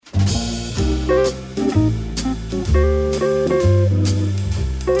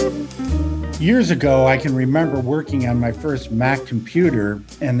Years ago, I can remember working on my first Mac computer,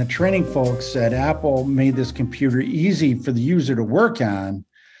 and the training folks said Apple made this computer easy for the user to work on,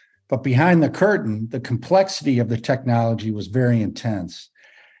 but behind the curtain, the complexity of the technology was very intense.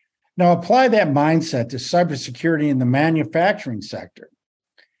 Now, apply that mindset to cybersecurity in the manufacturing sector.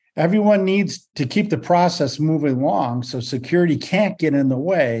 Everyone needs to keep the process moving along so security can't get in the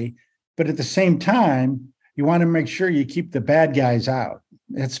way, but at the same time, you want to make sure you keep the bad guys out.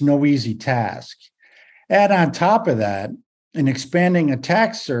 It's no easy task. Add on top of that, an expanding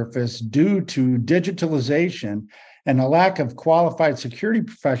attack surface due to digitalization and a lack of qualified security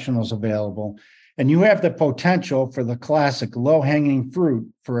professionals available, and you have the potential for the classic low-hanging fruit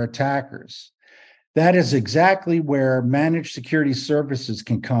for attackers. That is exactly where managed security services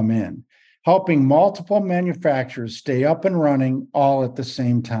can come in, helping multiple manufacturers stay up and running all at the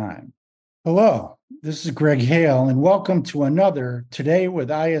same time. Hello, this is Greg Hale, and welcome to another Today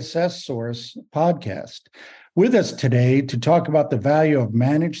with ISS Source podcast. With us today to talk about the value of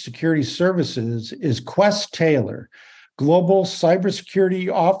managed security services is Quest Taylor, Global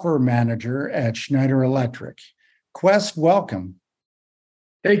Cybersecurity Offer Manager at Schneider Electric. Quest, welcome.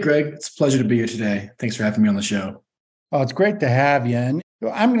 Hey, Greg. It's a pleasure to be here today. Thanks for having me on the show. Oh, it's great to have you. And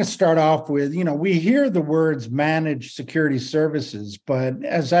I'm going to start off with, we hear the words managed security services, but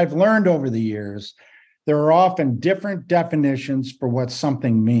as I've learned over the years, there are often different definitions for what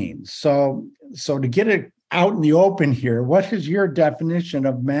something means. So to get it out in the open here, what is your definition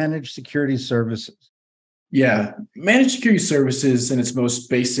of managed security services? Yeah, managed security services in its most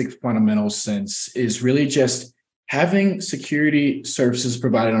basic fundamental sense is really just having security services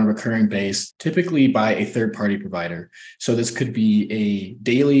provided on a recurring basis, typically by a third-party provider. So this could be a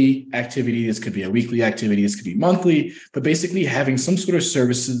daily activity, this could be a weekly activity, this could be monthly, but basically having some sort of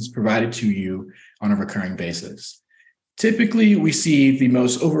services provided to you on a recurring basis. Typically, we see the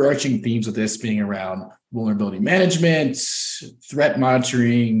most overarching themes of this being around vulnerability management, threat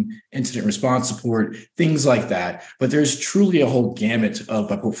monitoring, incident response support, things like that. But there's truly a whole gamut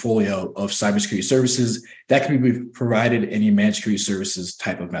of a portfolio of cybersecurity services that can be provided in a managed security services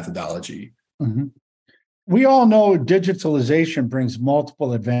type of methodology. Mm-hmm. We all know digitalization brings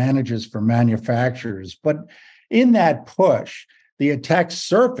multiple advantages for manufacturers, but in that push, the attack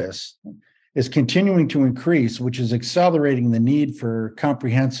surface is continuing to increase, which is accelerating the need for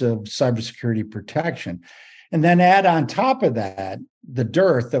comprehensive cybersecurity protection. And then add on top of that, the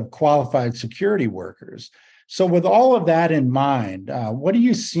dearth of qualified security workers. So with all of that in mind, what are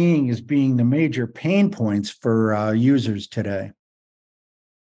you seeing as being the major pain points for users today?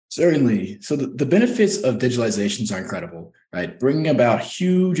 Certainly. So the benefits of digitalizations are incredible, right? Bringing about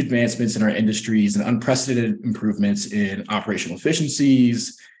huge advancements in our industries and unprecedented improvements in operational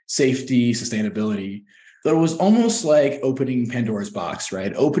efficiencies, safety, sustainability. That was almost like opening Pandora's box,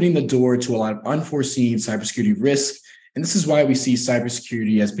 right? Opening the door to a lot of unforeseen cybersecurity risk. And this is why we see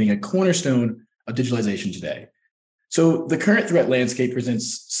cybersecurity as being a cornerstone of digitalization today. So the current threat landscape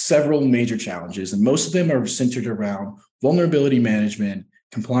presents several major challenges, and most of them are centered around vulnerability management,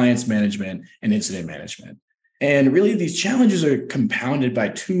 compliance management, and incident management. And really, these challenges are compounded by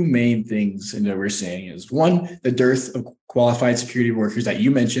two main things that we're seeing is one, the dearth of qualified security workers that you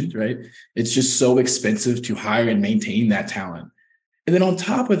mentioned, right? It's just so expensive to hire and maintain that talent. And then on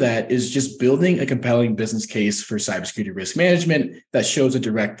top of that is just building a compelling business case for cybersecurity risk management that shows a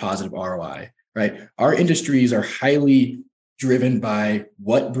direct positive ROI, right? Our industries are highly driven by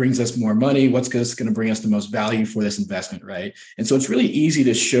what brings us more money, what's going to bring us the most value for this investment, right? And so it's really easy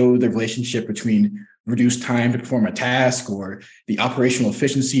to show the relationship between reduced time to perform a task or the operational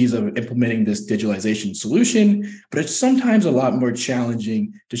efficiencies of implementing this digitalization solution, but it's sometimes a lot more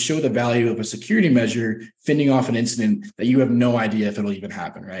challenging to show the value of a security measure fending off an incident that you have no idea if it'll even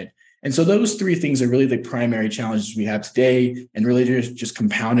happen, right? And so those three things are really the primary challenges we have today, and really just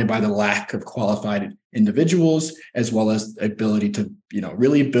compounded by the lack of qualified individuals, as well as the ability to,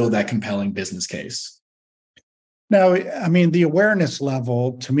 really build that compelling business case. Now, the awareness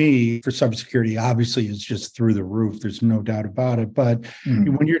level to me for cybersecurity obviously is just through the roof. There's no doubt about it. But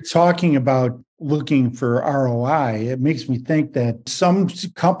when you're talking about looking for ROI, it makes me think that some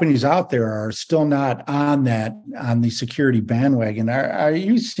companies out there are still not on the security bandwagon. Are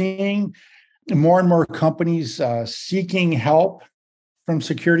you seeing more and more companies seeking help from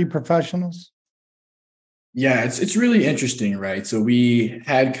security professionals? Yeah, it's really interesting, right? So we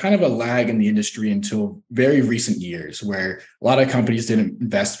had kind of a lag in the industry until very recent years where a lot of companies didn't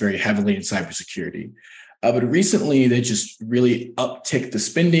invest very heavily in cybersecurity. But recently, they just really upticked the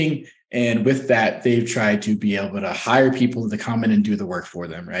spending. And with that, they've tried to be able to hire people to come in and do the work for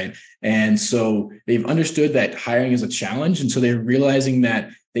them, right? And so they've understood that hiring is a challenge. And so they're realizing that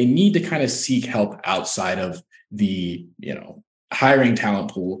they need to kind of seek help outside of the, hiring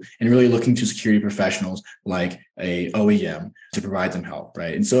talent pool and really looking to security professionals like a OEM to provide them help,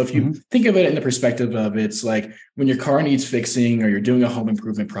 right? And so if you think of it in the perspective of it's like when your car needs fixing or you're doing a home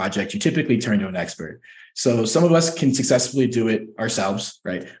improvement project, you typically turn to an expert. So some of us can successfully do it ourselves,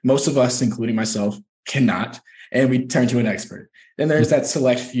 right? Most of us, including myself, cannot, and we turn to an expert. Then there's that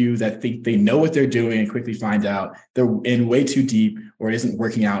select few that think they know what they're doing and quickly find out they're in way too deep or it isn't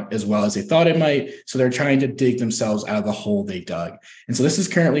working out as well as they thought it might. So they're trying to dig themselves out of the hole they dug. And so this is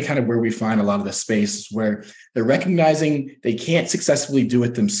currently kind of where we find a lot of the space where they're recognizing they can't successfully do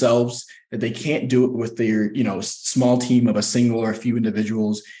it themselves, that they can't do it with their, small team of a single or a few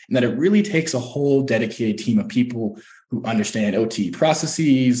individuals, and that it really takes a whole dedicated team of people who understand OT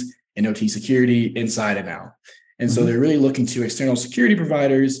processes and OT security inside and out. And so they're really looking to external security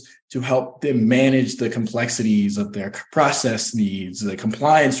providers to help them manage the complexities of their process needs, the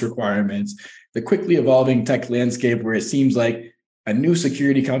compliance requirements, the quickly evolving tech landscape where it seems like a new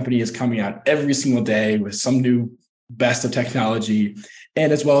security company is coming out every single day with some new best of technology,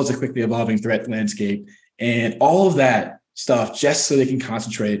 and as well as a quickly evolving threat landscape and all of that stuff just so they can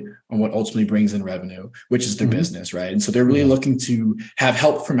concentrate on what ultimately brings in revenue, which is their business, right? And so they're really looking to have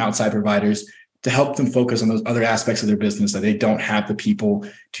help from outside providers to help them focus on those other aspects of their business that they don't have the people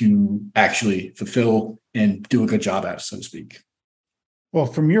to actually fulfill and do a good job at, so to speak. Well,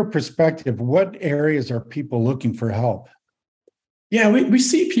 from your perspective, what areas are people looking for help? Yeah, we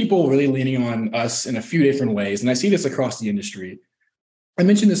see people really leaning on us in a few different ways, and I see this across the industry. I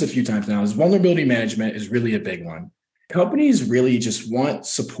mentioned this a few times now, is vulnerability management is really a big one. Companies really just want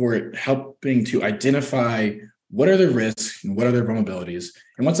support helping to identify what are their risks and what are their vulnerabilities.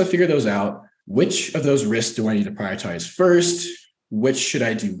 And once I figure those out, which of those risks do I need to prioritize first? Which should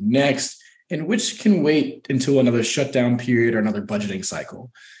I do next? And which can wait until another shutdown period or another budgeting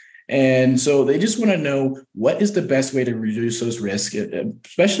cycle? And so they just want to know what is the best way to reduce those risks,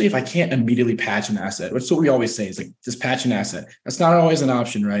 especially if I can't immediately patch an asset. That's what we always say is like, just patch an asset. That's not always an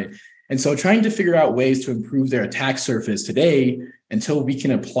option, right? And so trying to figure out ways to improve their attack surface today until we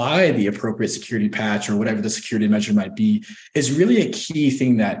can apply the appropriate security patch or whatever the security measure might be is really a key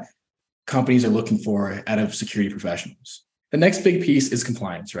thing that companies are looking for out of security professionals. The next big piece is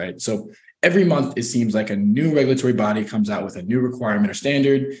compliance, right? So every month, it seems like a new regulatory body comes out with a new requirement or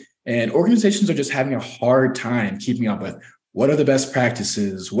standard, and organizations are just having a hard time keeping up with what are the best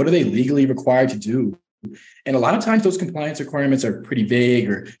practices, what are they legally required to do? And a lot of times those compliance requirements are pretty vague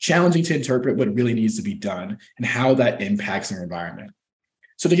or challenging to interpret what really needs to be done and how that impacts their environment.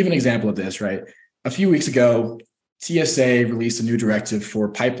 So to give an example of this, right? A few weeks ago, TSA released a new directive for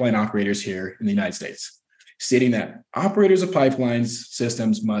pipeline operators here in the United States, stating that operators of pipelines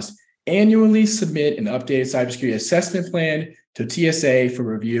systems must annually submit an updated cybersecurity assessment plan to TSA for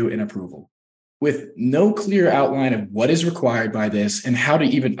review and approval, with no clear outline of what is required by this and how to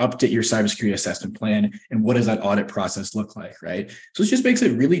even update your cybersecurity assessment plan and what does that audit process look like, right? So it just makes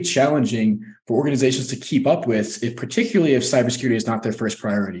it really challenging for organizations to keep up with, particularly if cybersecurity is not their first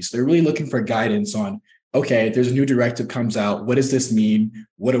priority. So they're really looking for guidance on, okay, there's a new directive comes out. What does this mean?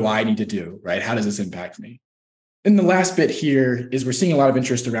 What do I need to do, right? How does this impact me? And the last bit here is we're seeing a lot of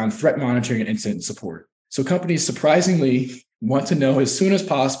interest around threat monitoring and incident support. So companies surprisingly want to know as soon as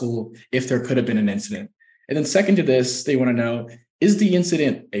possible if there could have been an incident. And then second to this, they want to know, is the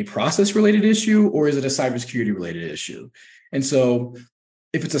incident a process-related issue or is it a cybersecurity-related issue? And so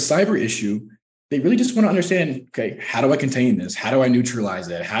if it's a cyber issue, they really just want to understand, okay, how do I contain this? How do I neutralize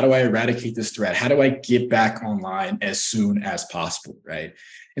it? How do I eradicate this threat? How do I get back online as soon as possible, right?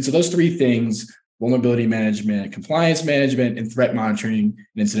 And so those three things, vulnerability management, compliance management, and threat monitoring and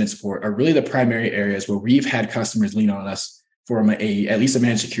incident support are really the primary areas where we've had customers lean on us from at least a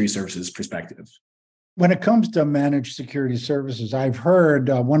managed security services perspective. When it comes to managed security services, I've heard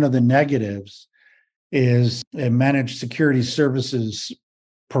one of the negatives is a managed security services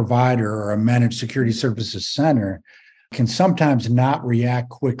provider or a managed security services center can sometimes not react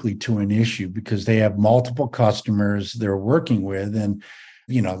quickly to an issue because they have multiple customers they're working with and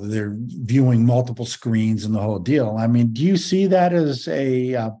they're viewing multiple screens and the whole deal. I mean, do you see that as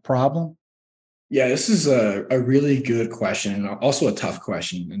a problem? Yeah, this is a really good question and also a tough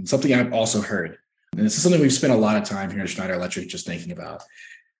question and something I've also heard. And this is something we've spent a lot of time here at Schneider Electric just thinking about.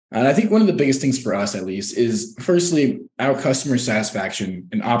 And I think one of the biggest things for us, at least, is firstly, our customer satisfaction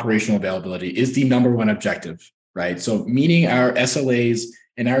and operational availability is the number one objective, right? So meeting our SLAs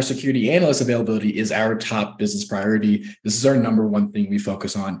and our security analyst availability is our top business priority. This is our number one thing we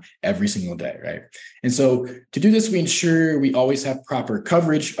focus on every single day, right? And so to do this, we ensure we always have proper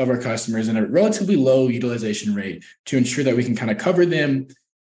coverage of our customers and a relatively low utilization rate to ensure that we can kind of cover them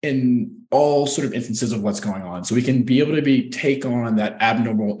in all sort of instances of what's going on. So we can be able to take on that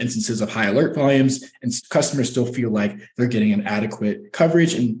abnormal instances of high alert volumes, and customers still feel like they're getting an adequate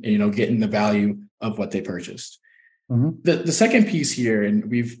coverage and getting the value of what they purchased. The second piece here, and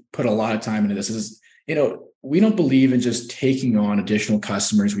we've put a lot of time into this, is we don't believe in just taking on additional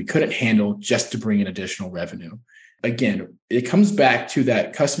customers we couldn't handle just to bring in additional revenue. Again, it comes back to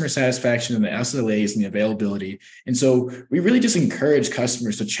that customer satisfaction and the SLAs and the availability. And so we really just encourage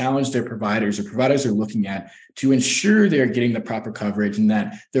customers to challenge their providers or providers they're looking at to ensure they're getting the proper coverage and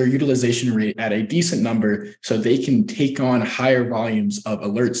that their utilization rate at a decent number so they can take on higher volumes of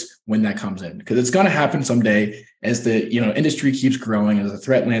alerts when that comes in. Because it's going to happen someday as the industry keeps growing, as the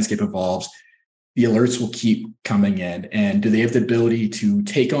threat landscape evolves. The alerts will keep coming in. And do they have the ability to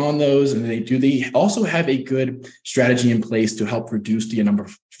take on those? And do they also have a good strategy in place to help reduce the number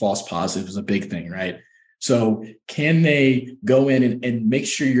of false positives? Is a big thing, right? So can they go in and make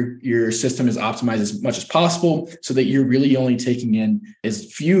sure your system is optimized as much as possible so that you're really only taking in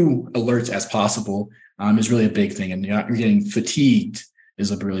as few alerts as possible is really a big thing. And you're getting fatigued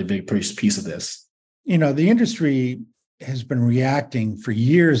is a really big piece of this. The industry has been reacting for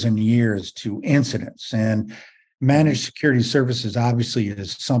years and years to incidents, and managed security services obviously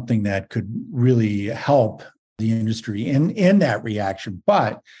is something that could really help the industry in that reaction.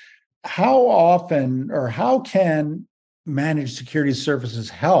 But how often or how can managed security services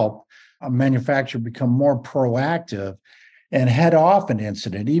help a manufacturer become more proactive and head off an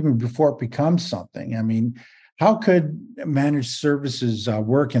incident even before it becomes something? I mean, how could managed services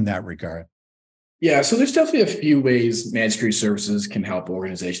work in that regard? Yeah, so there's definitely a few ways managed security services can help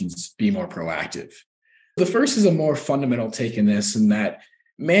organizations be more proactive. The first is a more fundamental take in this, in that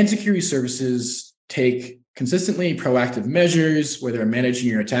managed security services take consistently proactive measures where they're managing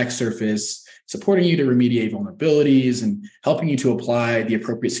your attack surface, supporting you to remediate vulnerabilities, and helping you to apply the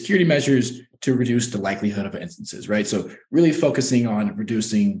appropriate security measures to reduce the likelihood of instances, right? So really focusing on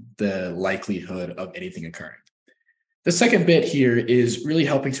reducing the likelihood of anything occurring. The second bit here is really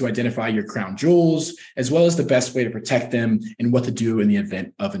helping to identify your crown jewels, as well as the best way to protect them and what to do in the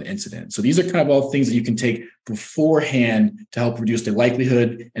event of an incident. So these are kind of all things that you can take beforehand to help reduce the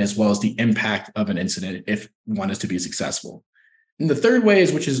likelihood and as well as the impact of an incident if one is to be successful. And the third way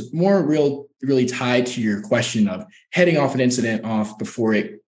is, which is more really tied to your question of heading off an incident off before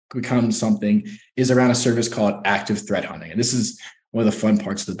it becomes something, is around a service called active threat hunting. And this is one of the fun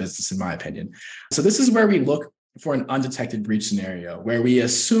parts of the business, in my opinion. So this is where we look for an undetected breach scenario where we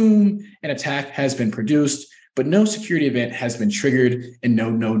assume an attack has been produced, but no security event has been triggered and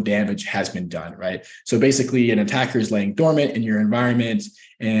no damage has been done, right? So basically an attacker is laying dormant in your environment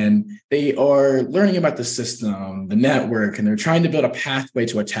and they are learning about the system, the network, and they're trying to build a pathway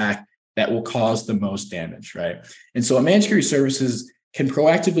to attack that will cause the most damage, right? And so a managed security services can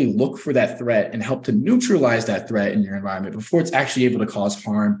proactively look for that threat and help to neutralize that threat in your environment before it's actually able to cause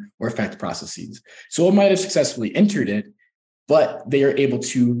harm or affect processes. So it might have successfully entered it, but they are able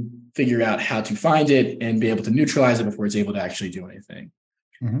to figure out how to find it and be able to neutralize it before it's able to actually do anything.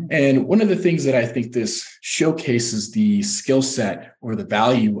 Mm-hmm. And one of the things that I think this showcases the skill set or the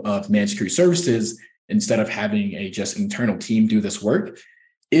value of managed security services, instead of having a just internal team do this work,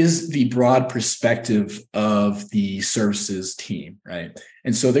 is the broad perspective of the services team, right?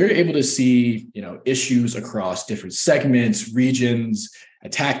 And so they're able to see, issues across different segments, regions,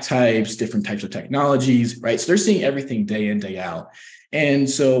 attack types, different types of technologies, right? So they're seeing everything day in, day out. And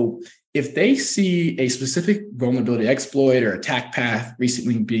so if they see a specific vulnerability exploit or attack path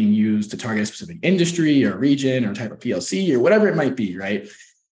recently being used to target a specific industry or region or type of PLC or whatever it might be, right?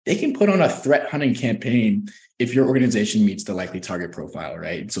 They can put on a threat hunting campaign if your organization meets the likely target profile,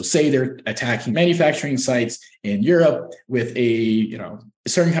 right? So say they're attacking manufacturing sites in Europe with a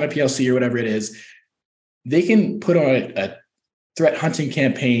certain kind of PLC or whatever it is, they can put on a threat hunting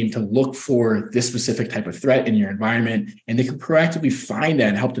campaign to look for this specific type of threat in your environment, and they can proactively find that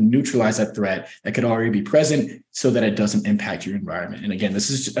and help to neutralize that threat that could already be present so that it doesn't impact your environment. And again,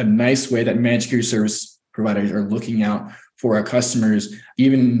 this is just a nice way that managed security service providers are looking out for our customers,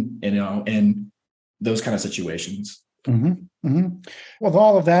 even in those kind of situations. Mm-hmm. Mm-hmm. With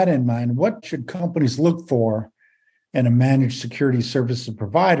all of that in mind, what should companies look for in a managed security services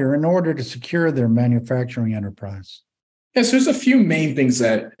provider in order to secure their manufacturing enterprise? Yes, there's a few main things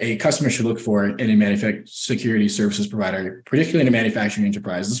that a customer should look for in a manufacturing security services provider, particularly in a manufacturing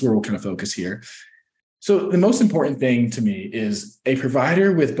enterprise. This is where we'll kind of focus here. So the most important thing to me is a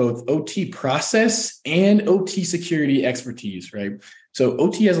provider with both OT process and OT security expertise, right? So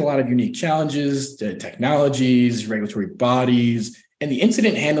OT has a lot of unique challenges, the technologies, regulatory bodies, and the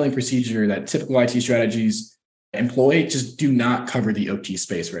incident handling procedure that typical IT strategies employ just do not cover the OT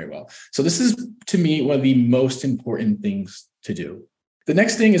space very well. So this is, to me, one of the most important things to do. The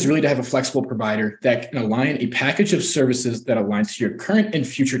next thing is really to have a flexible provider that can align a package of services that aligns to your current and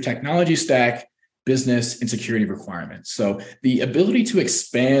future technology stack, business, and security requirements. So the ability to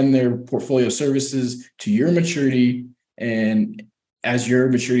expand their portfolio of services to your maturity, and as your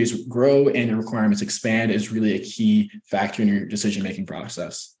maturities grow and your requirements expand, is really a key factor in your decision-making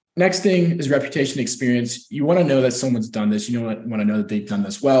process. Next thing is reputation experience. You want to know that someone's done this. You want to know that they've done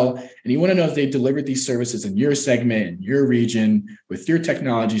this well. And you want to know if they've delivered these services in your segment, in your region, with your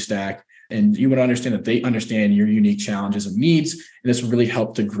technology stack. And you want to understand that they understand your unique challenges and needs. And this will really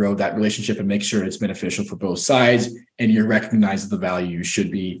help to grow that relationship and make sure it's beneficial for both sides. And you recognize the value you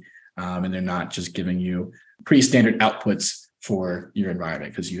should be. And they're not just giving you pretty standard outputs for your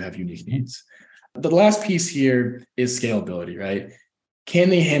environment because you have unique needs. The last piece here is scalability, right?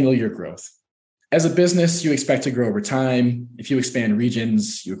 Can they handle your growth? As a business, you expect to grow over time. If you expand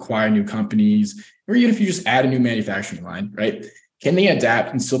regions, you acquire new companies, or even if you just add a new manufacturing line, right? Can they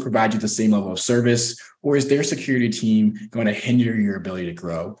adapt and still provide you the same level of service? Or is their security team going to hinder your ability to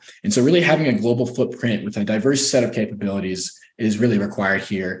grow? And so really having a global footprint with a diverse set of capabilities is really required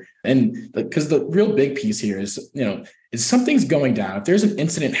here. And because the real big piece here is, is something's going down. If there's an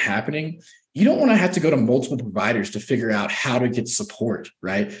incident happening, you don't want to have to go to multiple providers to figure out how to get support,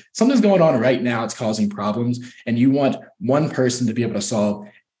 right? Something's going on right now, it's causing problems, and you want one person to be able to solve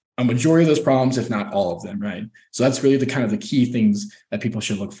a majority of those problems, if not all of them, right? So that's really the key things that people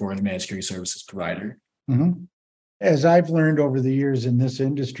should look for in a managed security services provider. Mm-hmm. As I've learned over the years in this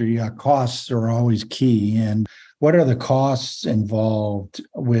industry, costs are always key. And what are the costs involved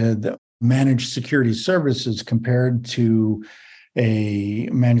with managed security services compared to a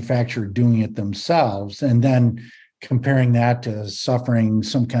manufacturer doing it themselves, and then comparing that to suffering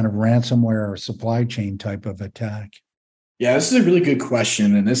some kind of ransomware or supply chain type of attack? Yeah, this is a really good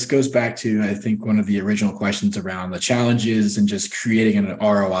question. And this goes back to, I think, one of the original questions around the challenges and just creating an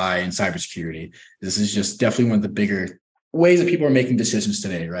ROI in cybersecurity. This is just definitely one of the bigger ways that people are making decisions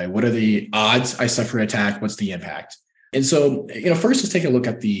today, right? What are the odds I suffer an attack? What's the impact? And so, first, let's take a look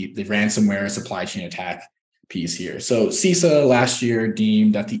at the ransomware supply chain attack piece here. So CISA last year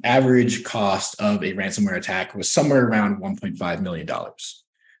deemed that the average cost of a ransomware attack was somewhere around $1.5 million.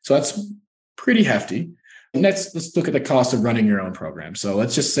 So that's pretty hefty. And let's look at the cost of running your own program. So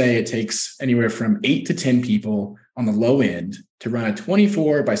let's just say it takes anywhere from 8 to 10 people on the low end to run a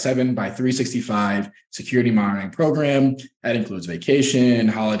 24/7/365 security monitoring program. That includes vacation,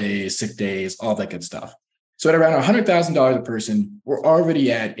 holidays, sick days, all that good stuff. So at around $100,000 a person, we're already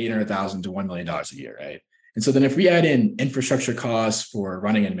at $800,000 to $1 million a year, right? And so then if we add in infrastructure costs for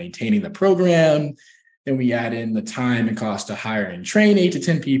running and maintaining the program, then we add in the time and cost to hire and train 8 to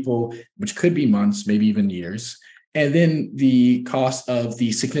 10 people, which could be months, maybe even years. And then the cost of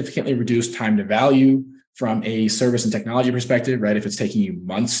the significantly reduced time to value from a service and technology perspective, right? If it's taking you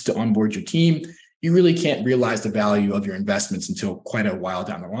months to onboard your team, you really can't realize the value of your investments until quite a while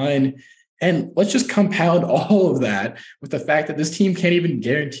down the line. And let's just compound all of that with the fact that this team can't even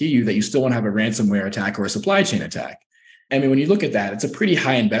guarantee you that you still won't have a ransomware attack or a supply chain attack. I mean, when you look at that, it's a pretty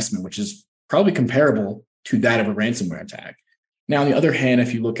high investment, which is probably comparable to that of a ransomware attack. Now, on the other hand,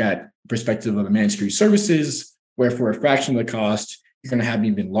 if you look at the perspective of a managed security services, where for a fraction of the cost, you're going to have an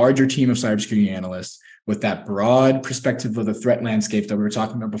even larger team of cybersecurity analysts with that broad perspective of the threat landscape that we were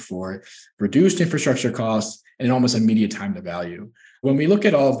talking about before, reduced infrastructure costs, and almost immediate time to value. When we look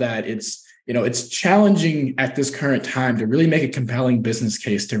at all of that, it's challenging at this current time to really make a compelling business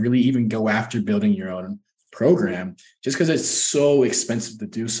case to really even go after building your own program, just because it's so expensive to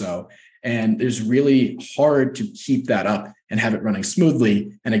do so. And it's really hard to keep that up and have it running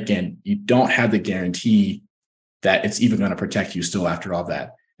smoothly. And again, you don't have the guarantee that it's even going to protect you still after all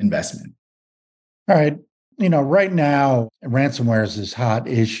that investment. All right. Right now, ransomware is this hot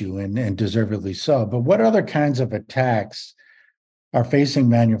issue and deservedly so. But what other kinds of attacks are facing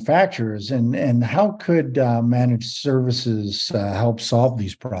manufacturers, and how could managed services help solve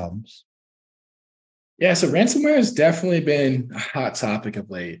these problems? Yeah, so ransomware has definitely been a hot topic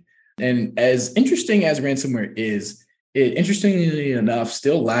of late. And as interesting as ransomware is, it interestingly enough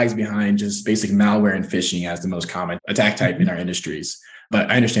still lags behind just basic malware and phishing as the most common attack type in our industries. But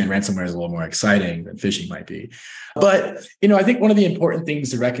I understand ransomware is a little more exciting than phishing might be. But, I think one of the important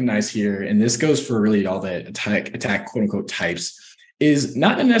things to recognize here, and this goes for really all the attack quote unquote types, is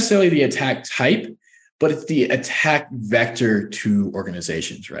not necessarily the attack type, but it's the attack vector to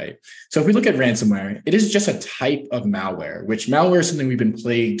organizations, right? So if we look at ransomware, it is just a type of malware, which malware is something we've been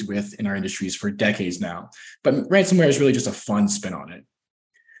plagued with in our industries for decades now. But ransomware is really just a fun spin on it.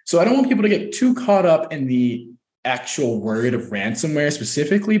 So I don't want people to get too caught up in the actual word of ransomware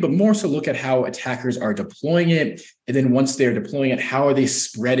specifically, but more so look at how attackers are deploying it. And then once they're deploying it, how are they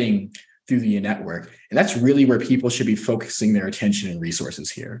spreading through the network? And that's really where people should be focusing their attention and resources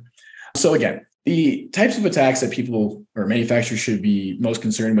here. So again, the types of attacks that people or manufacturers should be most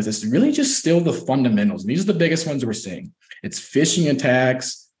concerned with is really just still the fundamentals. And these are the biggest ones we're seeing. It's phishing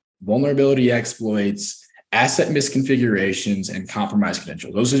attacks, vulnerability exploits, asset misconfigurations, and compromised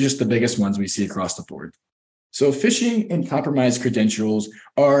credentials. Those are just the biggest ones we see across the board. So phishing and compromised credentials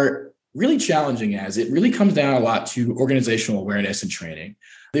are really challenging, as it really comes down a lot to organizational awareness and training.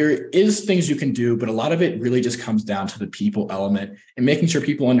 There is things you can do, but a lot of it really just comes down to the people element and making sure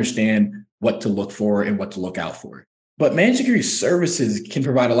people understand what to look for and what to look out for. But managed security services can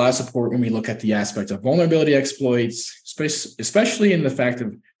provide a lot of support when we look at the aspect of vulnerability exploits, especially in the fact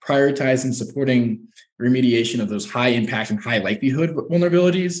of prioritizing supporting remediation of those high impact and high likelihood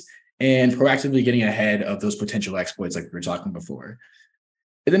vulnerabilities and proactively getting ahead of those potential exploits like we were talking before.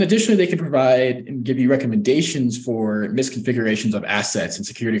 And then additionally, they can provide and give you recommendations for misconfigurations of assets and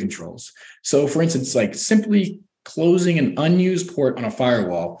security controls. So for instance, like simply closing an unused port on a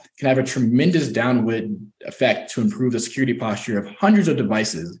firewall can have a tremendous downward effect to improve the security posture of hundreds of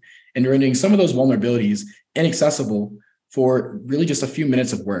devices and rendering some of those vulnerabilities inaccessible for really just a few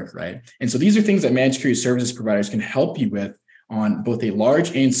minutes of work, right? And so these are things that managed security services providers can help you with on both a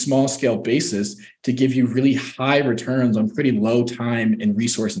large and small scale basis to give you really high returns on pretty low time and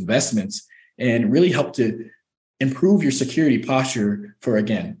resource investments and really help to improve your security posture for,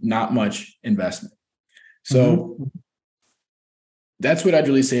 again, not much investment. So that's what I'd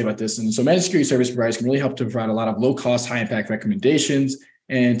really say about this. And so managed security service providers can really help to provide a lot of low cost, high impact recommendations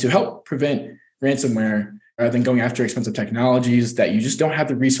and to help prevent ransomware rather than going after expensive technologies that you just don't have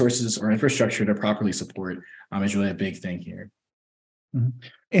the resources or infrastructure to properly support is really a big thing here.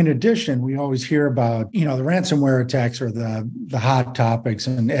 In addition, we always hear about, the ransomware attacks are the hot topics,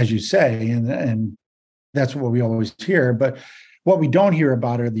 and as you say, and that's what we always hear. But what we don't hear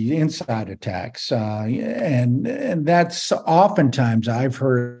about are the inside attacks, and that's oftentimes I've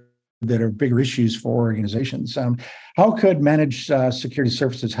heard that are bigger issues for organizations. How could managed security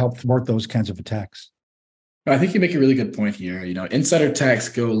services help thwart those kinds of attacks? I think you make a really good point here. Insider attacks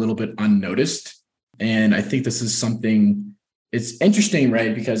go a little bit unnoticed, and I think this is something. It's interesting,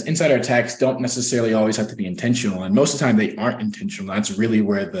 right? Because insider attacks don't necessarily always have to be intentional. And most of the time they aren't intentional. That's really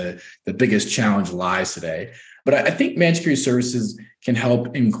where the biggest challenge lies today. But I think managed security services can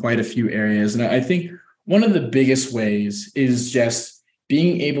help in quite a few areas. And I think one of the biggest ways is just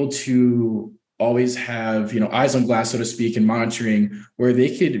being able to always have, eyes on glass, so to speak, and monitoring where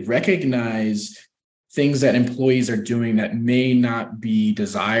they could recognize things that employees are doing that may not be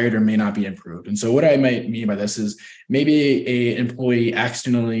desired or may not be improved. And so what I might mean by this is maybe an employee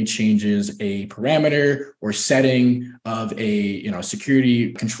accidentally changes a parameter or setting of a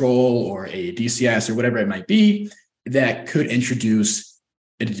security control or a DCS or whatever it might be that could introduce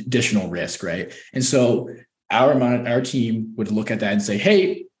additional risk, right? And so our team would look at that and say,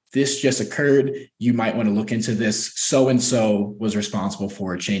 hey, this just occurred. You might want to look into this. So-and-so was responsible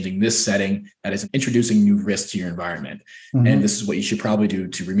for changing this setting that is introducing new risks to your environment. And this is what you should probably do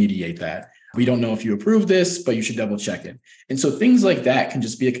to remediate that. We don't know if you approve this, but you should double check it. And so things like that can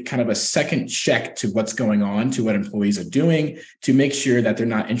just be kind of a second check to what's going on, to what employees are doing, to make sure that they're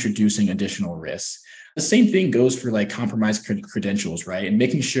not introducing additional risks. The same thing goes for like compromised credentials, right? And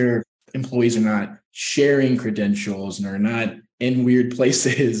making sure employees are not sharing credentials and are not in weird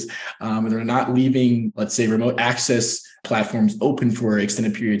places. They're not leaving, let's say, remote access platforms open for an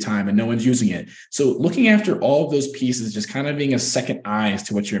extended period of time and no one's using it. So looking after all of those pieces, just kind of being a second eyes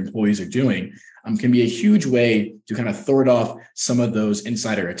to what your employees are doing can be a huge way to kind of thwart off some of those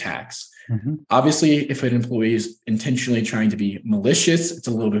insider attacks. Obviously, if an employee is intentionally trying to be malicious, it's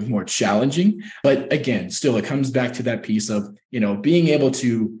a little bit more challenging. But again, still, it comes back to that piece of, being able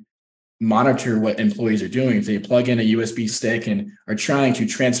to monitor what employees are doing. If they plug in a USB stick and are trying to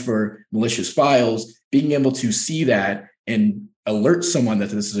transfer malicious files, being able to see that and alert someone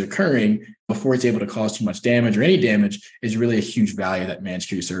that this is occurring before it's able to cause too much damage or any damage is really a huge value that managed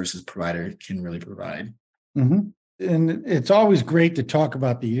security services provider can really provide. And it's always great to talk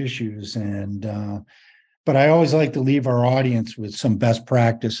about the issues, but I always like to leave our audience with some best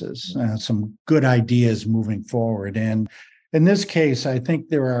practices, some good ideas moving forward. And in this case, I think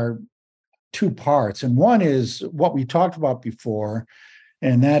there are two parts. And one is what we talked about before,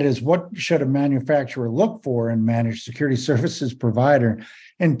 and that is what should a manufacturer look for in managed security services provider?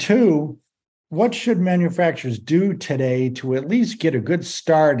 And two, what should manufacturers do today to at least get a good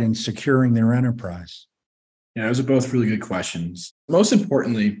start in securing their enterprise? Yeah, those are both really good questions. Most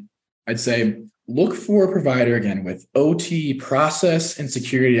importantly, I'd say look for a provider, again, with OT process and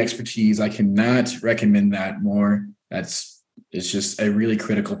security expertise. I cannot recommend that more. It's just a really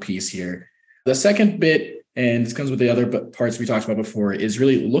critical piece here. The second bit, and this comes with the other parts we talked about before, is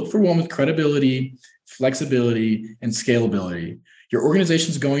really look for one with credibility, flexibility, and scalability. Your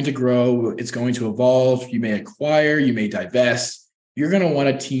organization is going to grow. It's going to evolve. You may acquire, you may divest. You're going to want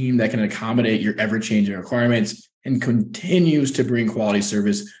a team that can accommodate your ever-changing requirements and continues to bring quality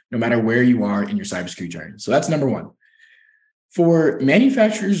service no matter where you are in your cybersecurity journey. So that's number one. For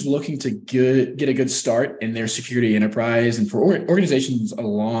manufacturers looking to get a good start in their security enterprise, and for organizations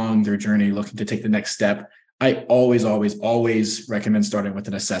along their journey looking to take the next step, I always recommend starting with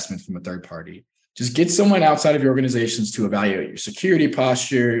an assessment from a third party. Just get someone outside of your organizations to evaluate your security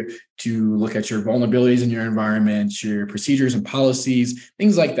posture, to look at your vulnerabilities in your environment, your procedures and policies,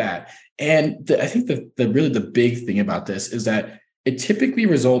 things like that. And I think the big thing about this is that it typically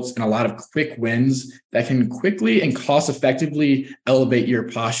results in a lot of quick wins that can quickly and cost effectively elevate your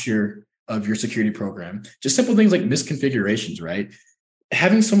posture of your security program. Just simple things like misconfigurations, right?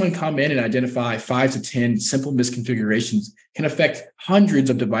 Having someone come in and identify 5 to 10 simple misconfigurations can affect hundreds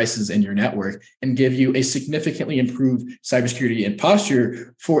of devices in your network and give you a significantly improved cybersecurity and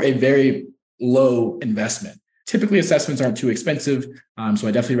posture for a very low investment. Typically, assessments aren't too expensive, so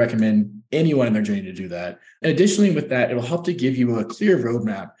I definitely recommend anyone in their journey to do that. And additionally, with that, it'll help to give you a clear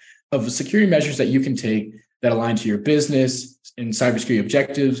roadmap of security measures that you can take that align to your business and cybersecurity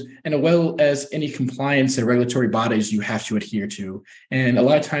objectives, and as well as any compliance and regulatory bodies you have to adhere to. And a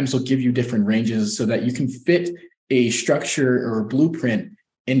lot of times they'll give you different ranges so that you can fit a structure or a blueprint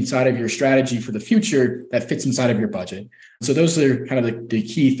inside of your strategy for the future that fits inside of your budget. So those are kind of the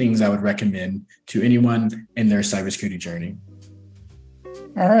key things I would recommend to anyone in their cybersecurity journey.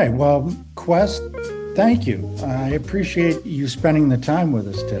 All right. Well, Quest, thank you. I appreciate you spending the time with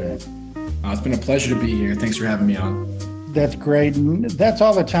us today. It's been a pleasure to be here. Thanks for having me on. That's great. And that's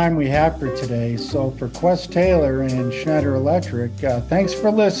all the time we have for today. So for Quest Taylor and Schneider Electric, thanks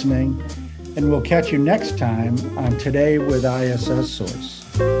for listening. And we'll catch you next time on Today with ISS Source.